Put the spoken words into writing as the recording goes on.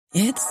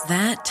It's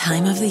that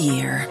time of the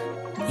year.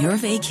 Your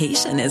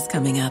vacation is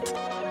coming up.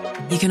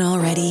 You can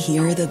already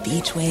hear the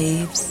beach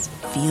waves,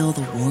 feel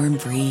the warm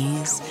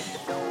breeze,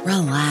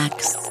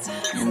 relax,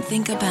 and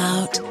think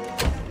about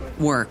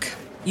work.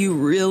 You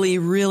really,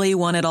 really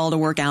want it all to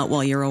work out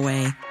while you're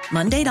away.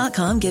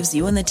 Monday.com gives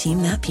you and the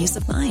team that peace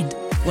of mind.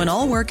 When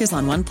all work is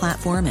on one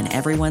platform and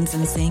everyone's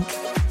in sync,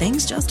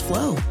 things just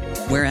flow.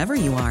 Wherever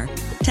you are,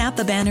 tap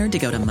the banner to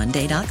go to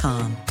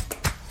Monday.com.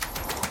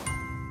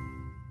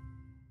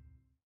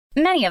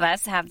 Many of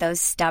us have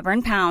those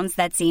stubborn pounds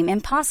that seem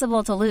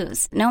impossible to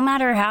lose, no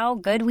matter how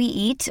good we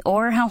eat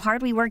or how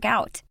hard we work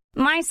out.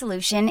 My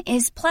solution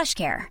is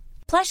PlushCare.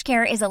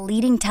 PlushCare is a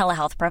leading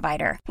telehealth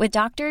provider with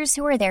doctors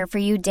who are there for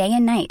you day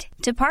and night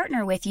to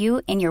partner with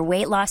you in your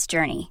weight loss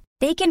journey.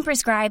 They can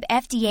prescribe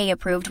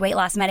FDA-approved weight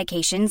loss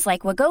medications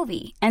like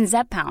Wegovy and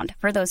Zepbound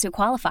for those who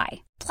qualify.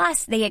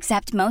 Plus, they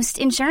accept most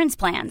insurance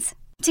plans.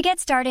 To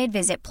get started,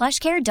 visit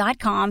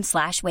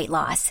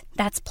plushcare.com/weightloss.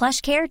 That's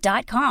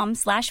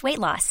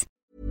plushcare.com/weightloss.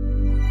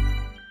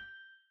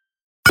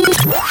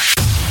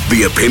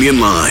 The Opinion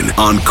Line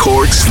on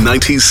Cork's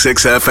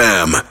 96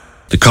 FM.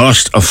 The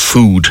cost of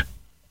food,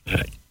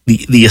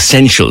 the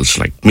essentials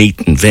like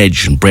meat and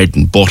veg and bread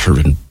and butter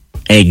and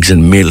eggs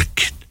and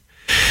milk,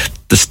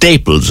 the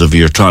staples of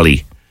your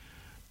trolley,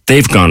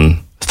 they've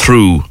gone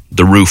through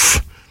the roof.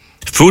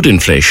 Food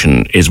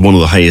inflation is one of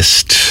the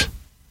highest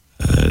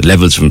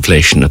levels of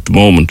inflation at the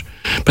moment,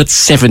 but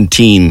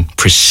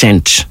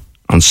 17%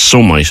 on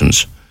some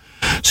items.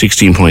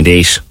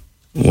 16.8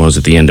 was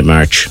at the end of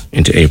March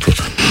into April.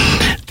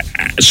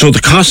 So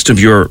the cost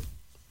of your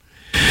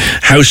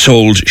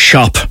household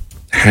shop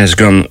has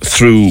gone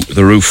through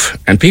the roof,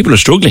 and people are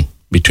struggling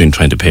between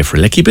trying to pay for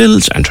lecky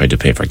bills and trying to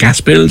pay for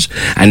gas bills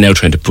and now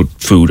trying to put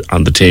food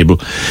on the table.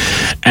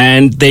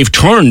 And they've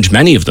turned,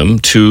 many of them,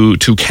 to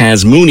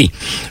Kaz Mooney,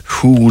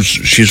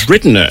 she's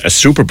written a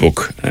super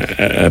book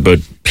about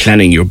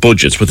planning your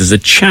budgets, but there's a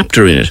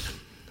chapter in it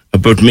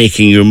about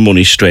making your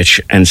money stretch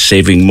and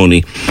saving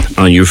money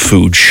on your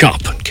food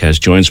shop. Kaz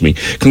joins me.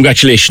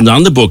 Congratulations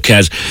on the book,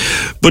 Kaz.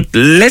 But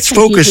let's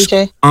focus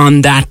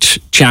on that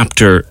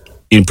chapter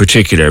in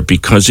particular,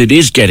 because it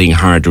is getting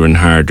harder and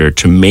harder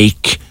to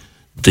make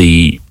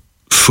the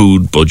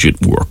food budget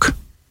work.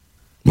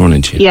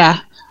 Morning to you.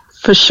 Yeah,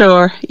 for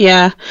sure.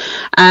 Yeah.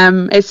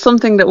 It's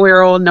something that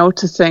we're all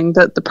noticing,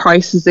 that the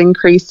price is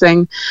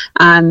increasing,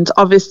 and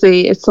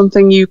obviously it's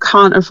something you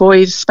can't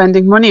avoid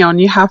spending money on.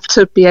 You have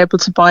to be able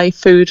to buy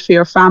food for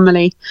your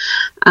family,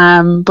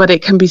 but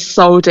it can be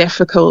so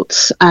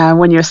difficult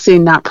when you're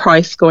seeing that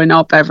price going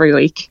up every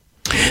week.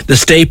 The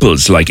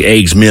staples like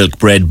eggs, milk,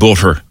 bread,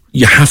 butter,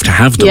 you have to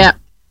have them. Yeah.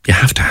 You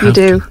have to have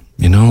them.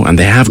 You know, and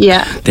they have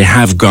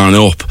gone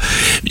up.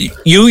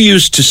 You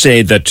used to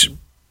say that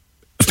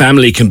a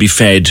family can be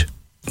fed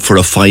for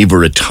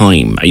 €5 a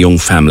time, a young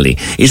family.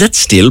 Is that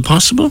still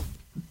possible?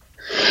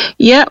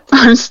 Yeah,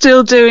 I'm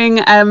still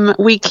doing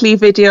weekly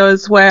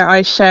videos where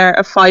I share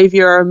a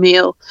 €5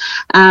 meal.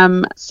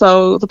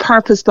 So the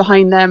purpose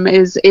behind them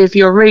is, if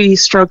you're really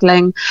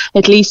struggling,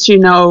 at least you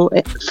know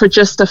for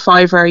just a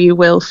 €5 you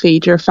will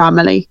feed your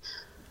family.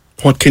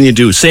 What can you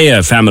do? Say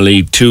a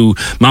family, 2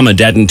 mum and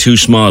dad and 2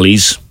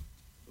 smallies,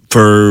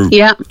 for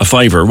a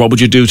 €5. What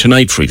would you do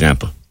tonight, for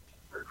example?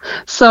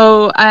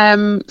 So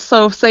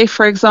say,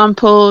 for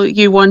example,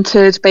 you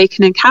wanted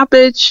bacon and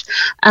cabbage.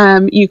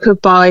 You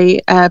could buy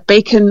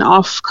bacon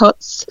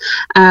offcuts.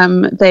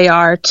 They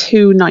are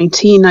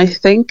 $2.19, I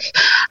think.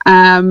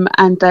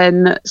 And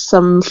then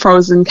some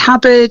frozen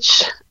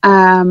cabbage.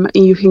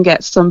 You can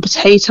get some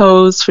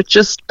potatoes for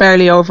just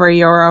barely over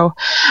 €1.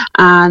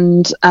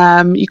 And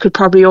you could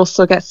probably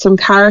also get some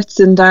carrots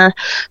in there.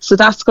 So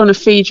that's going to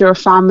feed your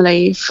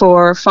family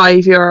for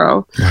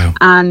 €5. Wow.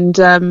 And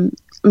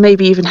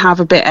maybe even have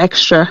a bit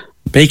extra.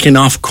 Bacon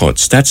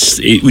offcuts,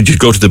 would you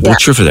go to the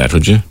butcher for that,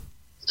 would you?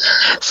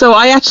 So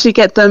I actually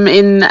get them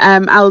in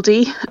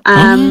Aldi,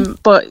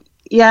 but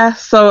yeah,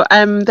 so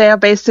they are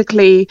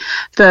basically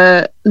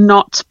the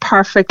not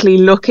perfectly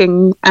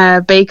looking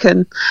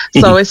bacon.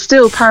 So it's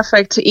still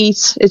perfect to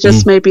eat. It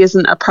just maybe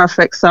isn't a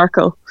perfect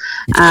circle.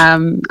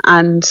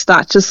 And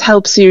that just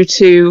helps you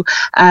to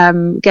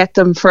get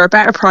them for a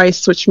better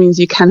price, which means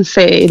you can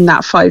fit in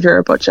that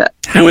 €5 budget.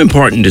 How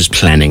important is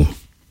planning?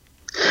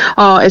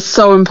 Oh, it's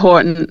so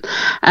important.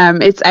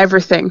 It's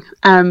everything.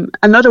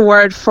 Another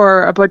word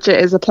for a budget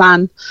is a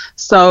plan.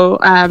 So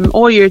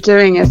all you're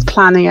doing is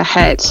planning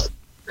ahead.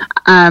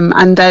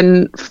 And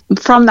then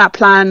from that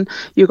plan,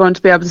 you're going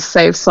to be able to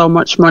save so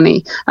much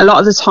money. A lot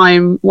of the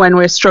time when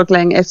we're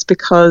struggling, it's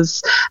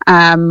because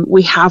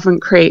we haven't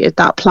created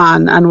that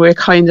plan, and we're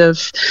kind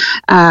of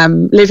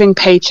living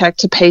paycheck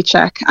to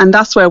paycheck. And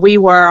that's where we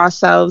were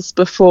ourselves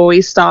before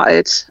we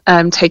started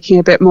taking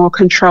a bit more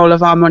control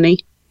of our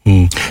money.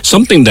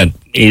 Something that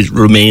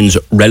remains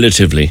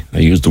relatively, I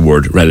use the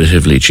word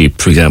relatively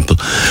cheap, for example,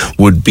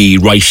 would be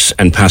rice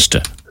and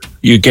pasta.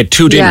 You get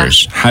 2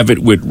 dinners, have it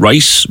with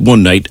rice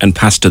one night and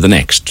pasta the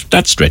next.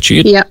 That's stretching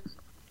it. Yeah.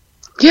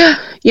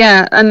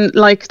 Yeah, and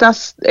like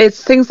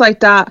it's things like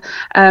that,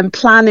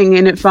 planning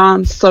in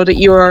advance so that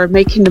you're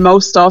making the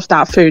most of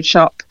that food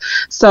shop.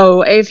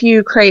 So if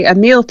you create a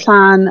meal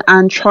plan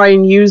and try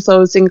and use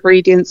those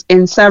ingredients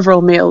in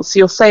several meals,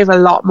 you'll save a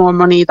lot more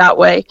money that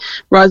way,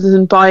 rather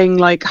than buying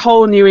like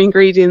whole new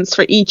ingredients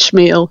for each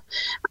meal.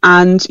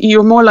 And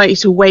you're more likely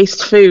to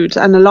waste food,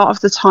 and a lot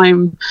of the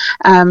time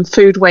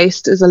food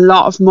waste is a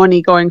lot of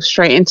money going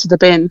straight into the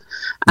bin.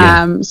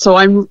 So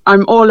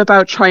I'm all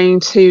about trying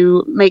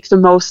to make the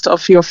most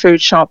of your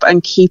food shop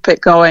and keep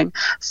it going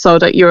so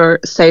that you're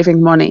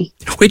saving money.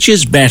 Which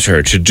is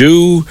better, to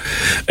do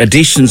a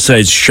decent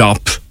sized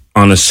shop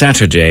on a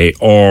Saturday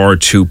or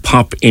to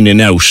pop in and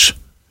out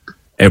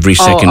every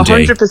second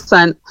day?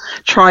 100%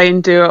 try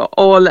and do it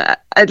all,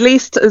 at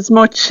least as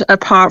much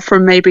apart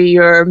from maybe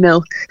your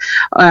milk,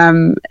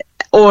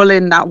 all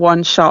in that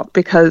one shop,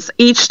 because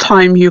each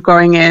time you're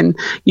going in,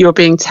 you're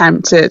being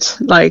tempted.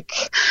 Like,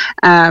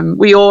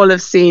 we all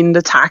have seen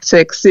the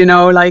tactics,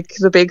 like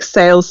the big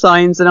sale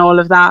signs and all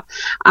of that.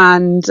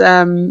 And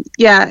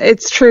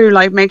it's true.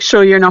 Like, make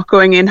sure you're not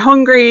going in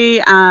hungry,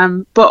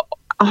 but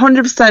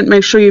 100%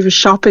 make sure you have a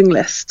shopping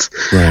list.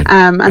 Right.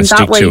 And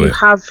that way you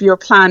have your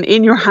plan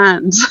in your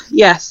hand.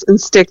 Yes, and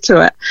stick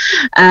to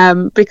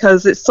it.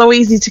 Because it's so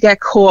easy to get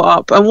caught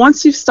up. And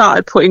once you've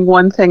started putting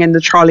one thing in the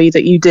trolley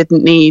that you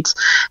didn't need,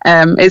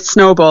 it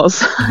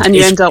snowballs and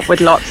you end up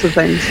with lots of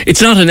things.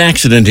 It's not an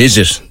accident, is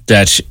it,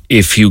 that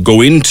if you go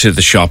into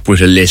the shop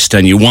with a list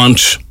and you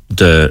want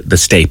the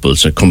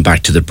staples, and come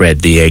back to the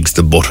bread, the eggs,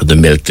 the butter, the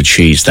milk, the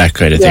cheese, that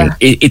kind of thing.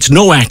 It's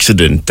no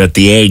accident that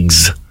the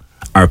eggs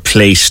are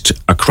placed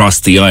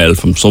across the aisle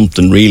from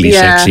something really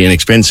sexy and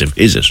expensive,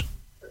 is it?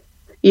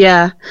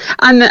 Yeah,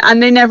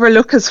 and they never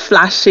look as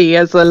flashy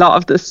as a lot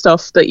of the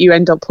stuff that you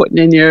end up putting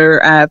in your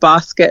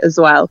basket as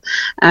well.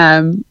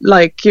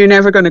 Like, you're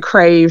never going to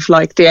crave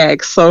like the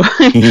eggs, so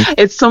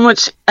it's so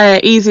much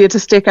easier to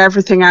stick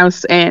everything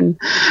else in.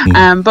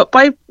 But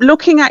by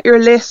looking at your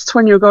list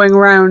when you're going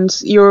around,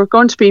 you're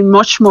going to be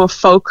much more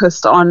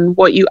focused on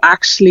what you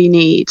actually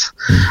need,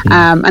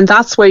 and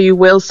that's where you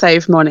will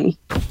save money.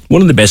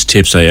 One of the best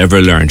tips I ever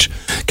learned,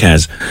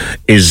 Kaz,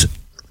 is,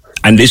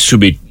 and this should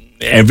be,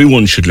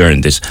 everyone should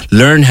learn this,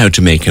 learn how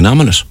to make an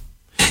omelette.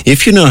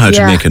 If you know how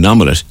to make an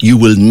omelette, you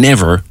will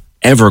never,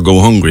 ever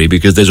go hungry,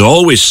 because there's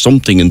always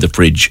something in the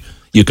fridge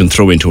you can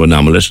throw into an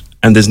omelette,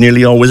 and there's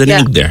nearly always an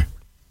egg there.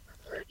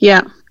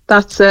 Yeah,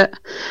 that's it.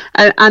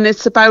 And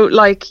it's about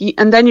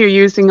and then you're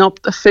using up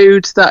the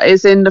food that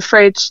is in the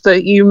fridge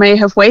that you may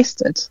have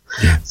wasted.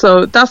 Yeah.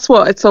 So that's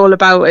what it's all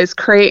about, is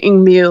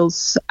creating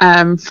meals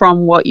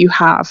from what you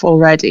have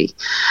already.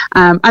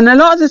 And a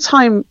lot of the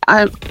time,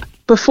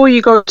 before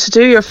you go to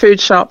do your food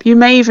shop, you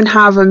may even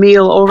have a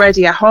meal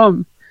already at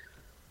home.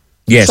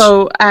 Yes.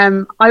 So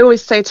I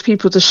always say to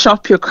people to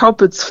shop your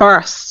cupboards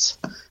first,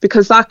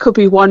 because that could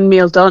be one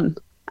meal done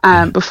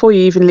before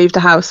you even leave the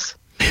house.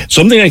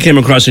 Something I came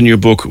across in your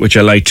book, which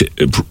I liked,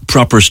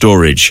 proper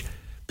storage,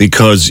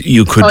 because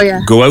you could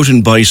go out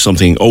and buy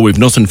something. Oh, we've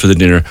nothing for the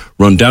dinner.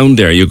 Run down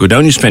there. You go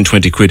down, you spend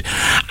 20 quid.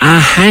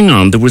 Hang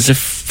on, there was a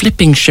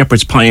flipping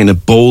shepherd's pie in a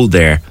bowl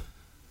there,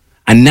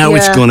 and now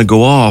it's going to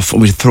go off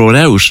and we throw it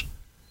out.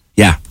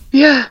 Yeah.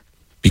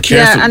 Be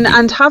careful. Yeah,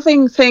 and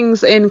having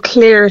things in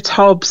clear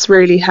tubs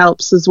really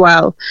helps as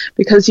well,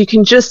 because you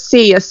can just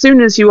see as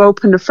soon as you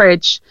open the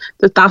fridge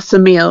that that's a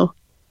meal.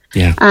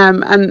 Yeah.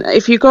 And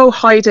if you go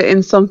hide it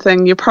in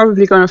something, you're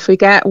probably going to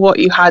forget what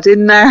you had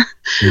in there.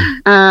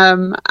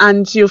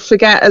 And you'll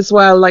forget as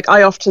well. Like,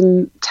 I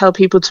often tell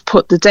people to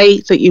put the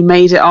date that you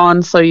made it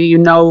on, so you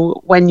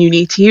know when you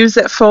need to use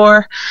it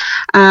for.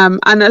 And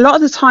a lot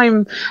of the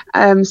time,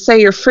 say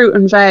your fruit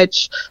and veg,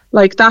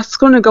 like, that's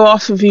going to go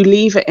off if you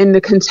leave it in the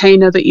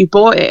container that you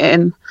bought it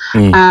in.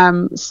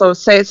 So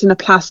say it's in a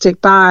plastic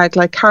bag,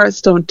 like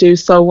carrots don't do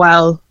so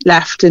well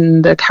left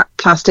in the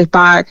plastic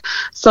bag.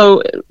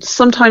 So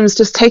sometimes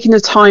just taking the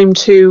time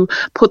to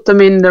put them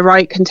in the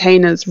right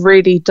containers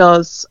really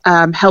does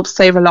help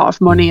save a lot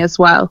of money as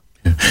well.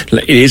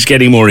 It is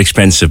getting more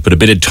expensive, but a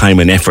bit of time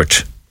and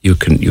effort you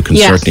can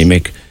certainly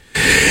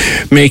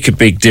make a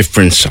big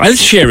difference. I'll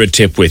share a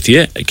tip with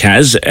you,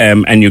 Kaz,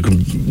 and you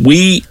can.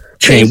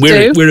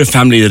 We're a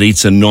family that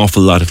eats an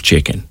awful lot of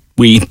chicken.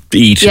 We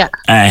eat a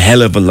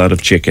hell of a lot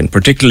of chicken,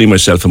 particularly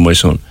myself and my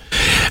son.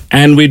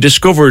 And we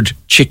discovered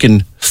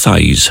chicken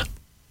thighs.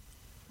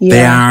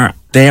 Yeah.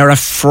 They are a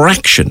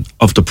fraction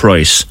of the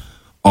price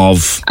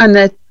of and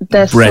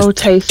they're so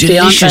tasty,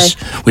 delicious.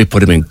 Aren't they? We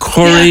put them in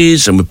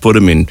curries and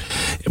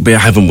we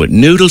have them with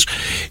noodles.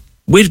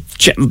 With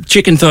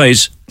chicken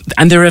thighs,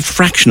 and they're a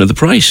fraction of the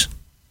price.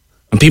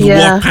 And people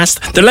walk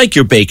past. They're like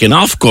your bacon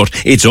off-cut.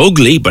 It's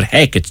ugly, but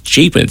heck, it's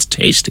cheap and it's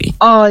tasty.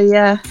 Oh,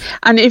 yeah.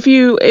 And if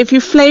you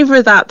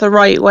flavour that the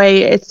right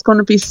way, it's going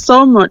to be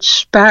so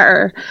much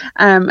better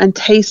and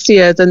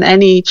tastier than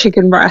any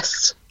chicken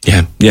breast.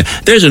 Yeah.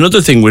 There's another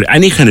thing with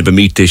any kind of a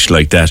meat dish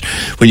like that.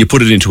 When you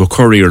put it into a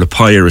curry or a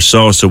pie or a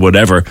sauce or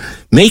whatever,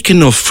 make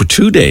enough for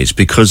 2 days,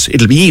 because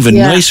it'll be even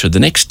nicer the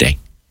next day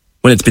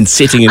when it's been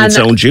sitting in its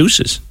own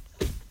juices.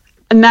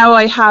 now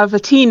I have a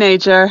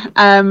teenager.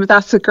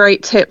 That's a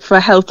great tip for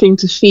helping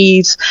to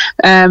feed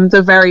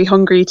the very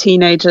hungry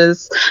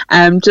teenagers,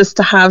 just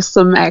to have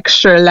some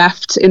extra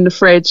left in the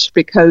fridge,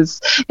 because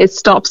it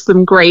stops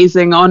them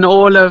grazing on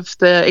all of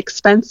the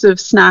expensive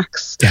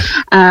snacks. Yeah.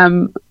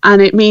 And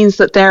it means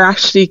that they're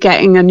actually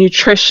getting a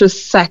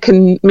nutritious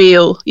second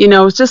meal.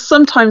 Just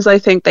sometimes I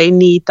think they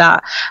need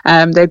that.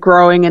 They're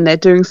growing and they're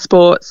doing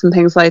sports and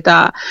things like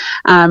that.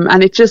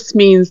 And it just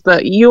means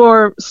that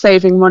you're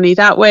saving money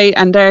that way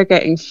and they're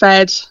getting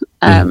fed.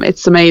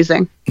 It's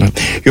amazing.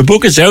 Your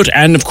book is out,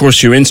 and of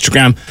course your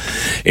Instagram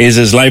is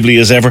as lively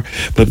as ever.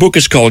 The book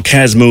is called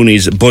Kaz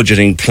Mooney's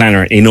Budgeting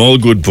Planner, in all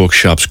good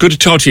bookshops. Good to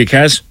talk to you,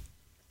 Kaz.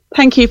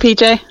 Thank you,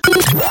 PJ.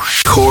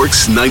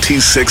 Cork's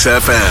 96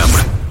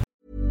 FM.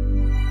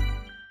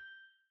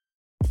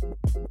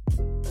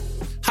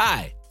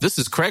 Hi, this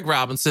is Craig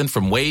Robinson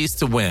from Ways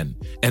to Win,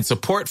 and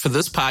support for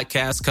this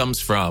podcast comes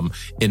from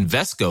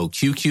Invesco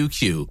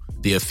QQQ,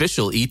 the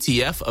official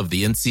ETF of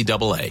the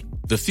NCAA.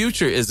 The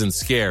future isn't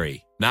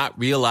scary. Not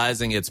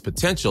realizing its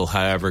potential,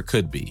 however,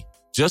 could be.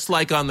 Just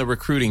like on the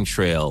recruiting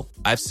trail,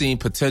 I've seen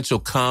potential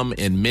come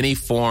in many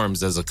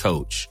forms as a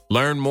coach.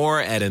 Learn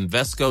more at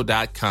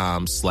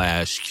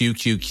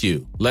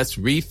Invesco.com/QQQ. Let's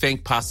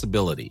rethink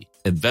possibility.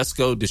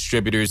 Invesco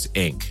Distributors,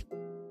 Inc.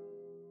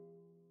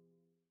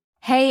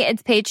 Hey,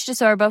 it's Paige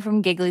DeSorbo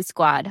from Giggly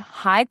Squad.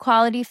 High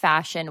quality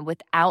fashion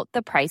without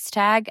the price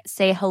tag.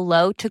 Say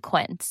hello to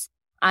Quince.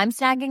 I'm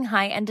snagging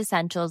high-end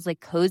essentials like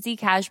cozy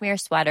cashmere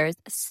sweaters,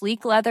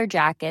 sleek leather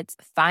jackets,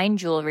 fine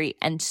jewelry,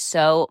 and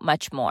so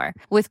much more.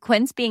 With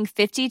Quince being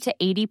 50 to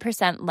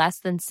 80% less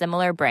than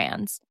similar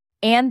brands.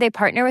 And they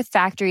partner with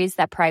factories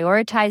that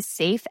prioritize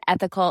safe,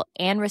 ethical,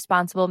 and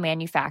responsible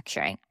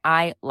manufacturing.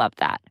 I love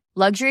that.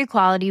 Luxury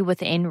quality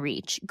within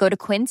reach. Go to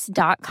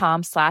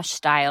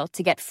quince.com/style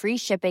to get free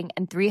shipping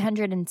and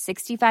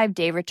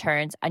 365-day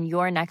returns on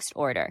your next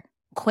order.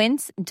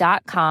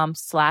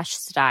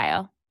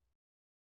 Quince.com/style.